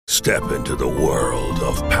Step into the world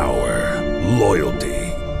of power, loyalty,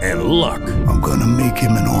 and luck. I'm gonna make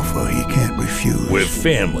him an offer he can't refuse. With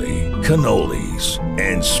family, cannolis,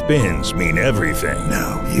 and spins mean everything.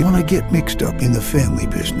 Now, you wanna get mixed up in the family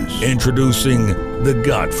business. Introducing The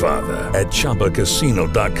Godfather at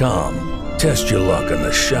ChumbaCasino.com. Test your luck in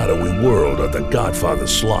the shadowy world of The Godfather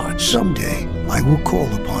slot. Someday, I will call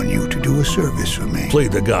upon you to do a service for me. Play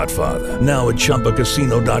The Godfather now at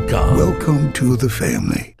ChumbaCasino.com. Welcome to the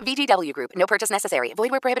family. VGW Group. No purchase necessary. Void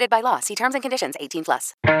where prohibited by law. See terms and conditions.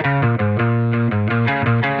 18+.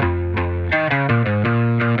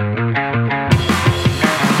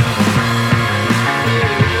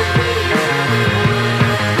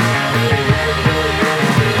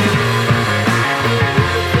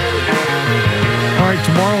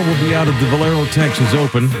 Tomorrow we'll be out at the Valero Texas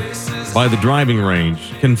Open by the driving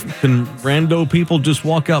range. Can rando people just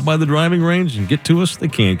walk out by the driving range and get to us? They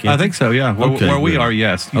can't. I think so, yeah. Where we are,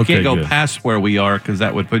 yes. You can't go past where we are because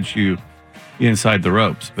that would put you inside the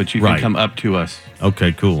ropes, but you can come up to us.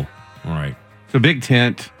 Okay, cool. All right. It's a big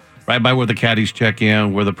tent right by where the caddies check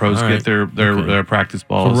in, where the pros get their practice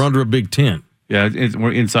balls. So we're under a big tent. Yeah,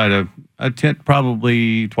 we're inside a tent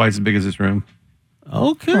probably twice as big as this room.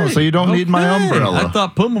 Okay. Oh, so you don't need my umbrella. I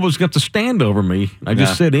thought Puma was got to stand over me. I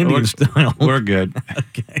just said Indian style. We're good.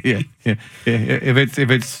 Okay. Yeah. If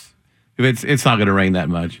it's not going to rain that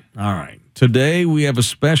much. All right. Today we have a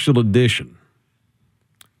special edition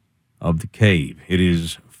of The Cave. It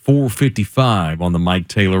is 4:55 on the Mike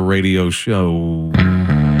Taylor Radio Show. For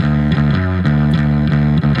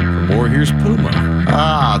more, here's Puma.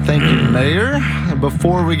 Thank you, Mayor.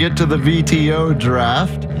 Before we get to the VTO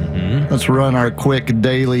draft, let's run our quick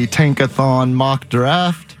daily Tankathon mock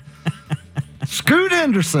draft. Scoot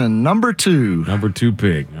Henderson, number 2. Number 2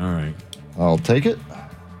 pick. All right. I'll take it.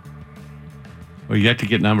 Well, you have to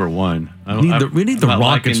get number 1. We need the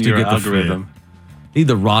Rockets to get the 5th. Need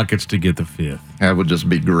the Rockets to get the 5th. That would just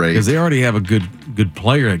be great. Because they already have a good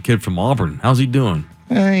player, a kid from Auburn. How's he doing?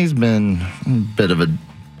 He's been a bit of a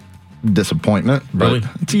disappointment. But Really?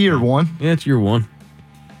 it's year 1. Yeah, it's year 1.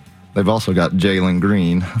 They've also got Jalen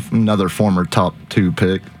Green, another former top 2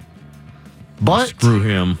 pick. But screw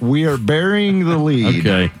him. We are burying the lead.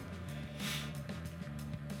 Okay.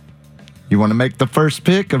 You want to make the first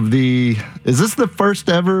pick of the... Is this the first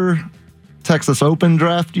ever Texas Open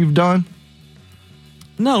draft you've done?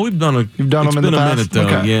 No, we've done You've done them in the past? It's been a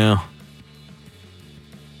minute, though, Okay. yeah.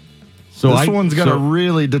 So this one's going to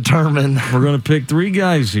really determine... We're going to pick 3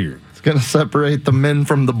 guys here. It's going to separate the men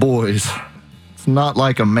from the boys. It's not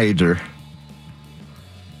like a major.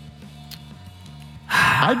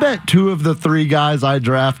 I bet 2 of the 3 guys I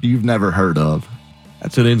draft you've never heard of.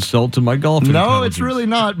 That's an insult to my golfing No, intelligence. it's really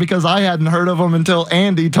not, because I hadn't heard of them until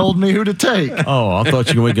Andy told me who to take. Oh, I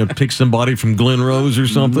thought you were going to pick somebody from Glen Rose or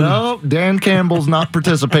something. No, Dan Campbell's not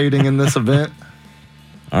participating in this event.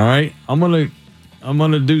 All right, I'm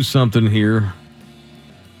gonna do something here.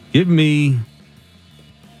 Give me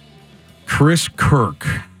Chris Kirk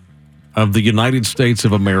of the United States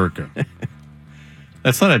of America.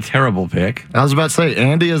 That's not a terrible pick. I was about to say,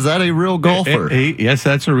 Andy, is that a real golfer? Yes,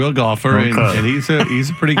 that's a real golfer, and he's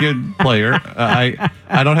a pretty good player.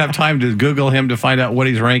 I don't have time to Google him to find out what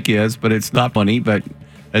his rank is, but it's not money, but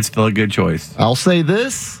that's still a good choice. I'll say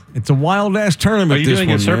this. It's a wild-ass tournament. Are you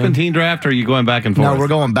doing a serpentine draft, or are you going back and forth? No, we're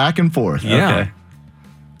going back and forth. Yeah.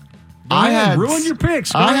 Okay. Ruin your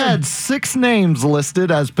picks. I had 6 names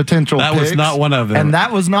listed as potential picks. That was not one of them. And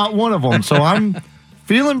that was not one of them. So I'm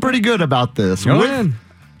feeling pretty good about this. Go ahead.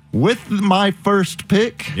 With my first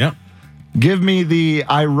pick, Yep. give me the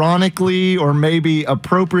ironically or maybe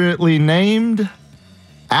appropriately named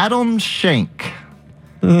Adam Schenk.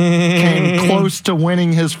 Came close to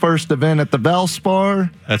winning his first event at the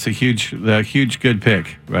Valspar. That's a huge good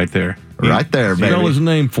pick right there. Right there, baby. Spell his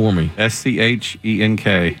name for me.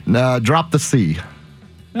 SCHENK. Drop the C.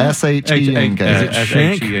 SHENK. Is it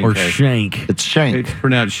Shank or Shank? It's Schenk. It's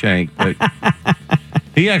pronounced Shank, but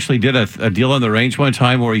he actually did a deal on the range one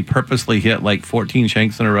time where he purposely hit like 14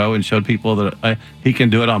 shanks in a row and showed people that he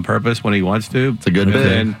can do it on purpose when he wants to. It's a good bid.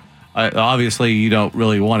 And obviously, you don't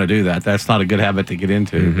really want to do that. That's not a good habit to get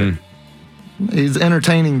into. Mm-hmm. He's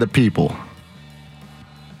entertaining the people.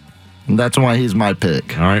 And that's why he's my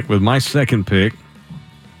pick. All right, with my second pick,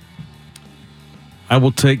 I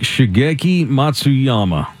will take Shigeki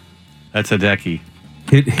Matsuyama. That's a decky.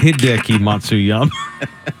 Hideki Matsuyama.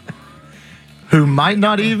 who might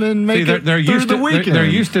not even make it through the weekend. There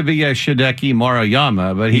used to be a Hideki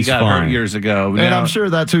Maruyama, but he got hurt years ago. And I'm sure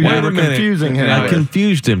that's who you were confusing him. I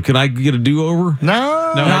confused him. Can I get a do-over?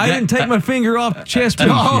 No, I didn't take my finger off the chess piece.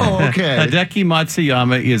 Oh, okay. Hideki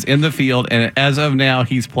Matsuyama is in the field, and as of now,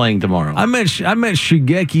 he's playing tomorrow. I meant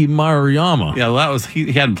Shigeki Maruyama. Yeah, well, that was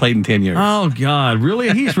he hadn't played in 10 years. Oh God, really?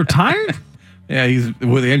 He's retired? Yeah, he's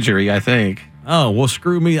with injury, I think. Oh well,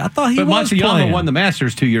 screw me. I thought he was Matsuyama playing. won the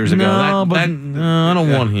Masters 2 years ago. No, I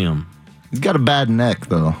don't want him. He's got a bad neck,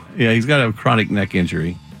 though. Yeah, he's got a chronic neck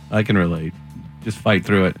injury. I can relate. Just fight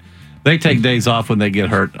through it. They take days off when they get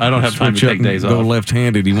hurt. I don't have time to Switch up take and days go off.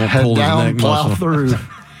 left-handed. He won't Head pull his down, neck plow muscle. through.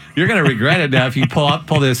 You're going to regret it now if you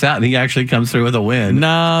pull this out and he actually comes through with a win.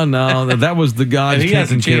 No, that was the guy And he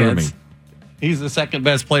has a taking care of me. chance. He's the second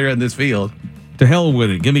best player in this field. To hell with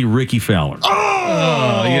it. Give me Ricky Fowler.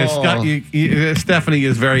 Oh, yes, Scott, Stephanie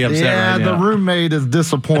is very upset right now. The roommate is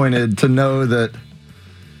disappointed to know that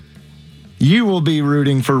you will be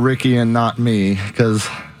rooting for Ricky and not me, because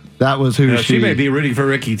that was who she may be rooting for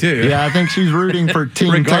Ricky, too. Yeah, I think she's rooting for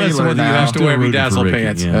Team Regardless Taylor of whether now. you have to Still wear rooting for bedazzled Ricky,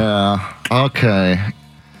 pants. yeah. Okay.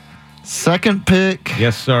 Second pick.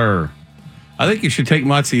 Yes, sir. I think you should take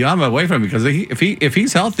Matsuyama away from him because if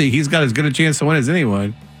he's healthy, he's got as good a chance to win as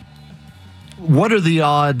anyone. What are the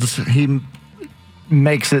odds he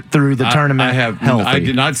makes it through the tournament healthy? I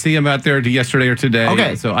did not see him out there yesterday or today.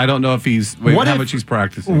 Okay. So I don't know if how much he's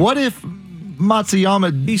practicing. What if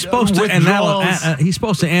Matsuyama He's supposed to withdraws? he's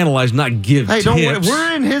supposed to analyze, not give Hey, tips. don't worry.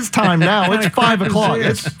 We're in his time now. It's 5 o'clock.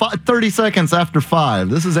 It's 30 seconds after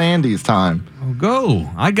 5. This is Andy's time. Go.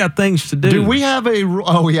 I got things to do. Do we have a...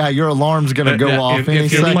 Oh, yeah, your alarm's going to go off any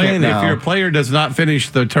second now. If your player does not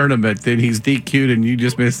finish the tournament, then he's DQ'd and you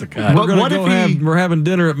just missed the cut. But what if we're having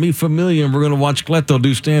dinner at Mi Familia and we're going to watch Cleto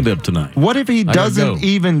do stand-up tonight. What if he doesn't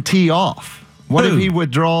even tee off? What if Who? he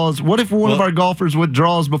withdraws? What if one of our golfers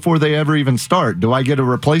withdraws before they ever even start? Do I get a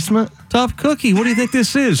replacement? Tough cookie. What do you think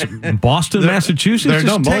this is? Boston, Massachusetts? There are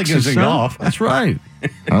no It's mulligans Texas, in son. golf. That's right.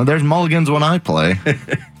 There's mulligans when I play.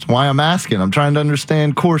 That's why I'm asking. I'm trying to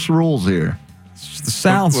understand course rules here. It's the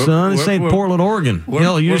South, son. This ain't Portland, Oregon.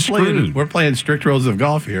 Hell, you're screwed. We're playing strict rules of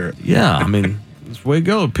golf here. Yeah, I mean, that's the way to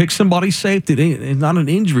go. Pick somebody safe that ain't not an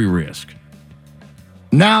injury risk.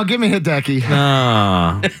 Now, give me Hideki.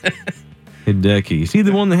 Ah, Hideki. Is he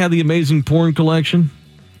the one that had the amazing porn collection?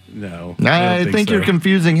 No. I don't think so. you're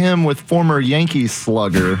confusing him with former Yankees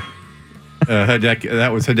slugger. That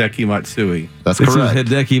was Hideki Matsui. That's This correct. is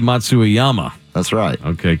Hideki Matsuyama. That's right.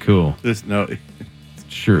 Okay, cool. No,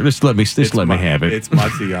 Sure. Just let me have it. It's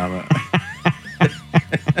Matsuyama.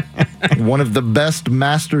 One of the best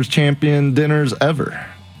Masters champion dinners ever.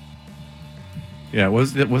 Yeah,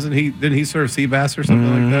 wasn't he? Didn't he serve sea bass or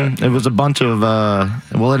something like that? It was a bunch of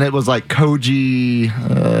and it was like koji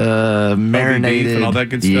marinated beef and all that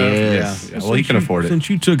good stuff. Yes. Yeah. Well, he can afford it. Since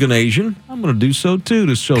you took an Asian, I'm going to do so too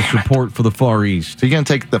to show support for the Far East. So you're gonna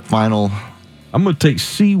take the final. I'm going to take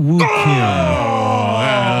Si Woo Kim.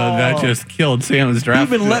 That just killed Sam's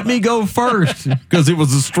draft. Even let me go first because it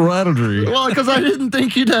was a strategy. Well, because I didn't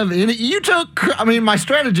think you'd have any. You took. I mean, my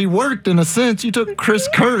strategy worked in a sense. You took Chris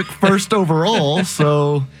Kirk first overall,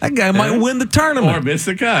 so That guy might win the or tournament. miss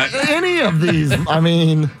the cut. any of these. I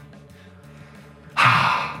mean.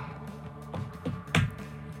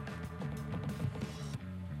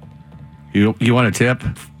 You want a tip?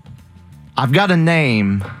 I've got a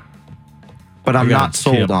name, but I'm got not a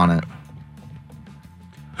sold tip. on it.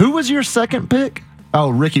 Who was your second pick? Oh,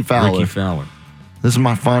 Ricky Fowler. Ricky Fowler. This is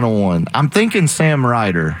my final one. I'm thinking Sam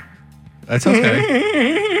Ryder. That's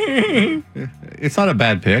okay. It's not a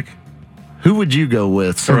bad pick. Who would you go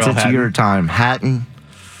with since Terrell it's Hatton. your time? Hatton?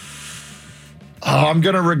 Oh, I'm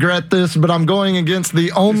going to regret this, but I'm going against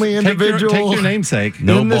the only individual Take your namesake.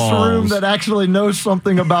 No in this balls. room that actually knows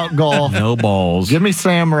something about golf. No balls. Give me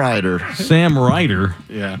Sam Ryder. Sam Ryder.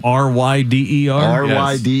 Yeah. Ryder.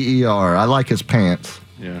 Ryder. I like his pants.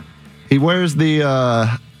 Yeah. He wears the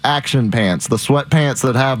action pants, the sweatpants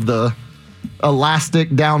that have the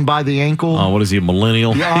elastic down by the ankle. Oh, what is he, a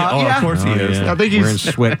millennial? Yeah, of course he is. yeah. I think Wearing he's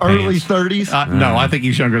sweatpants. early 30s. No, I think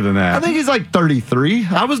he's younger than that. I think he's like 33.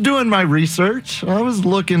 I was doing my research. I was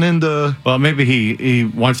looking into. Well, maybe he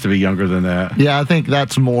wants to be younger than that. Yeah, I think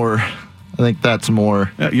that's more.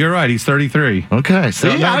 Yeah, you're right. He's 33. Okay. See,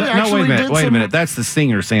 No, I wait a actually minute. did Wait a some- minute. That's the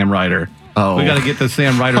singer, Sam Ryder. Oh. We got to get the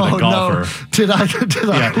Sam Ryder, the Oh, golfer. no. Did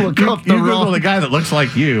I look up the you Google wrong? the guy that looks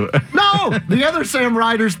like you. No, the other Sam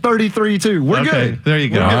Ryder's 33 too. We're Okay, good. there you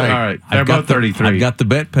go. We're All good. right. They're I've got both 33. I've got the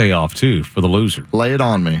bet payoff, too, for the loser. Lay it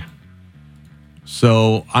on me.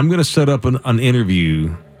 So I'm going to set up an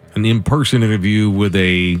interview, an in-person interview with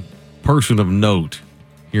a person of note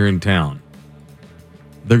here in town.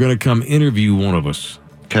 They're going to come interview one of us,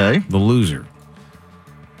 Okay. the loser.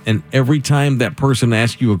 And every time that person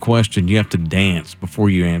asks you a question, you have to dance before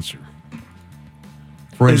you answer.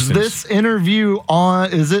 For Is instance, this interview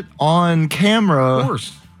is it on camera? Of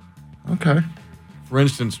course. Okay. For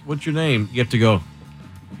instance, what's your name? You have to go,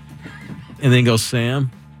 and then go,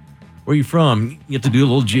 Sam. Where are you from? You have to do a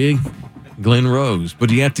little jig, Glen Rose. But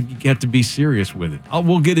you have to be serious with it.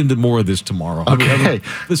 We'll get into more of this tomorrow. Okay.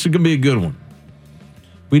 This is going to be a good one.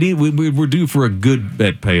 We're due for a good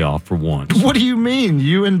bet payoff for once. What do you mean?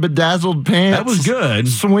 You in bedazzled pants? That was good.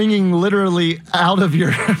 Swinging literally out of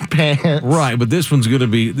your pants. Right, but this one's gonna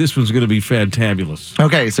be fantabulous.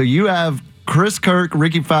 Okay, so you have Chris Kirk,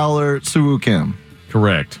 Ricky Fowler, Soo Kim.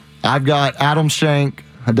 Correct. I've got Adam Schenk,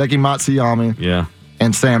 Hideki Matsuyama, Yeah.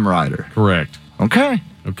 and Sam Ryder. Correct. Okay.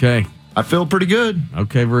 Okay. I feel pretty good.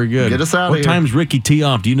 Okay. Very good. Get us out of What here. time's Ricky tee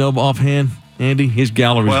off? Do you know offhand, Andy? His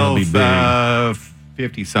gallery's gonna be big.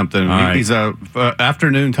 50-something. All right. He's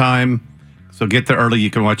afternoon time, so get there early. You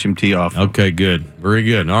can watch him tee off. Okay. Good. Very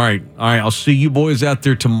good. All right. I'll see you boys out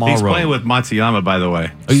there tomorrow. He's playing with Matsuyama, by the way.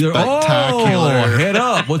 Spectacular. Oh, head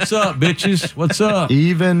up. What's up, bitches? What's up?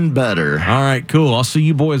 Even better. All right, cool. I'll see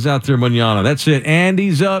you boys out there mañana. That's it.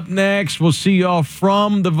 Andy's up next. We'll see y'all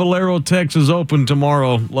from the Valero Texas Open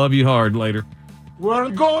tomorrow. Love you hard. Later. We're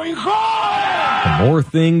going home! The more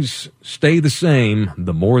things stay the same,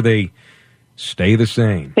 the more they stay the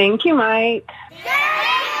same. Thank you, Mike.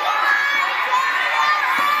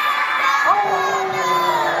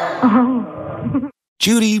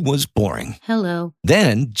 Judy was boring. Hello.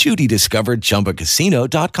 Then Judy discovered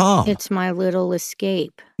ChumbaCasino.com. It's my little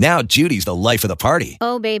escape. Now Judy's the life of the party.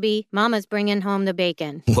 Oh, baby, mama's bringing home the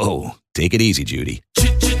bacon. Whoa, take it easy, Judy.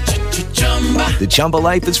 The Chumba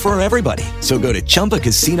life is for everybody. So go to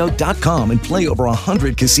ChumbaCasino.com and play over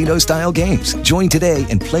 100 casino-style games. Join today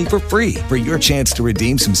and play for free for your chance to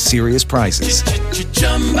redeem some serious prizes.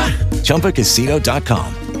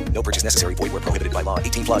 ChumbaCasino.com. No purchase necessary. Void where prohibited by law.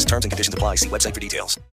 18+ terms and conditions apply. See website for details.